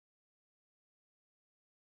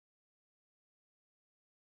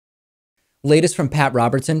Latest from Pat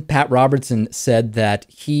Robertson. Pat Robertson said that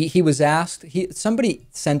he was asked, somebody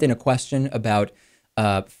sent in a question about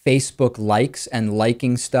Facebook likes and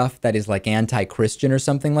liking stuff that is like anti-Christian or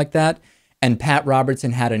something like that. And Pat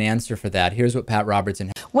Robertson had an answer for that. Here's what Pat Robertson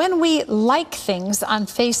had. When we like things on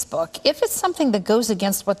Facebook, if it's something that goes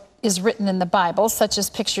against what is written in the Bible, such as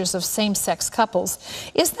pictures of same-sex couples,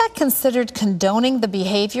 is that considered condoning the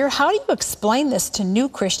behavior? How do you explain this to new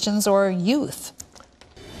Christians or youth?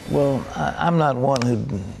 Well, I'm not one who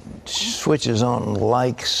switches on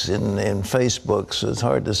likes in Facebook, so it's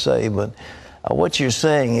hard to say, but what you're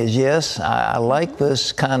saying is, yes, I like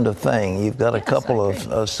this kind of thing. You've got a couple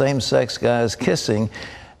of same-sex guys kissing.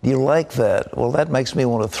 Do you like that? Well, that makes me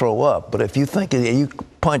want to throw up. But if you think you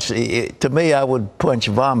punch, to me, I would punch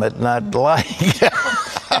vomit, not like.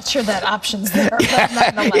 Not sure that option's there,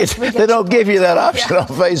 but nonetheless. They don't give you that option on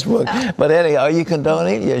Facebook. But anyhow, are you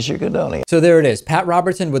condoning it? Yes, you're condoning it. So there it is. Pat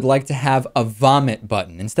Robertson would like to have a vomit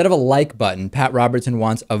button. Instead of a like button, Pat Robertson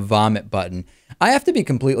wants a vomit button. I have to be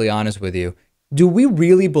completely honest with you. Do we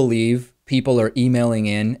really believe people are emailing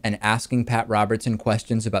in and asking Pat Robertson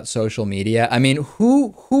questions about social media? I mean,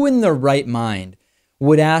 who in their right mind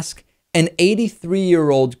would ask an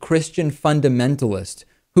 83-year-old Christian fundamentalist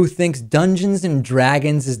who thinks Dungeons and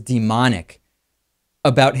Dragons is demonic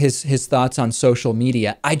about his thoughts on social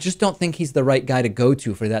media? I just don't think he's the right guy to go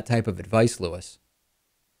to for that type of advice, Lewis.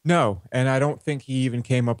 No, and I don't think he even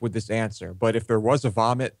came up with this answer. But if there was a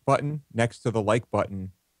vomit button next to the like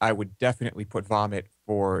button, I would definitely put vomit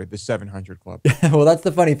for the 700 Club. Well, that's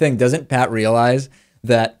the funny thing. Doesn't Pat realize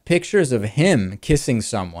that pictures of him kissing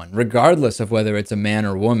someone, regardless of whether it's a man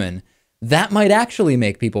or woman, that might actually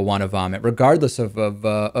make people want to vomit, regardless of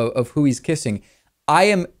who he's kissing? I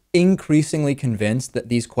am increasingly convinced that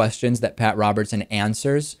these questions that Pat Robertson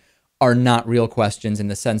answers are not real questions, in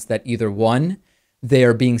the sense that either one, they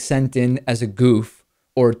are being sent in as a goof,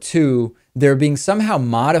 or two, they're being somehow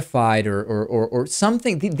modified or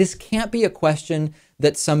something. This can't be a question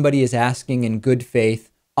that somebody is asking in good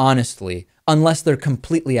faith, honestly, unless they're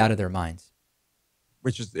completely out of their minds.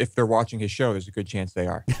 Which is, if they're watching his show, there's a good chance they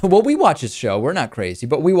are. Well, we watch his show. We're not crazy,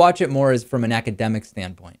 but we watch it more as from an academic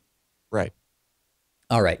standpoint. Right.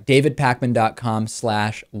 All right.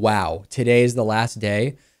 DavidPakman.com/wow. Today is the last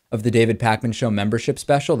day of the David Pakman Show membership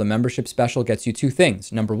special. The membership special gets you two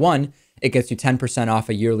things. Number one, it gets you 10% off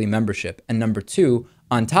a yearly membership. And number two,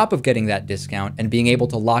 on top of getting that discount and being able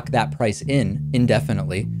to lock that price in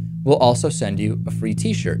indefinitely, we'll also send you a free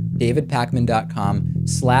t-shirt.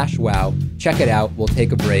 DavidPakman.com/wow. Check it out. We'll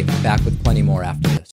take a break. Back with plenty more after this.